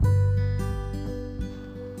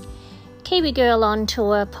Kiwi Girl on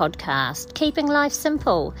Tour podcast, keeping life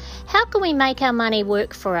simple. How can we make our money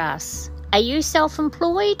work for us? Are you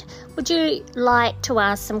self-employed? Would you like to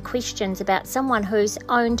ask some questions about someone who's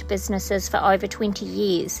owned businesses for over 20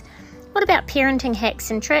 years? What about parenting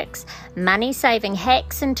hacks and tricks, money-saving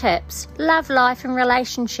hacks and tips, love, life and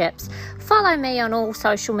relationships? Follow me on all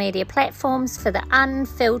social media platforms for the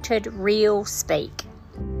unfiltered real speak.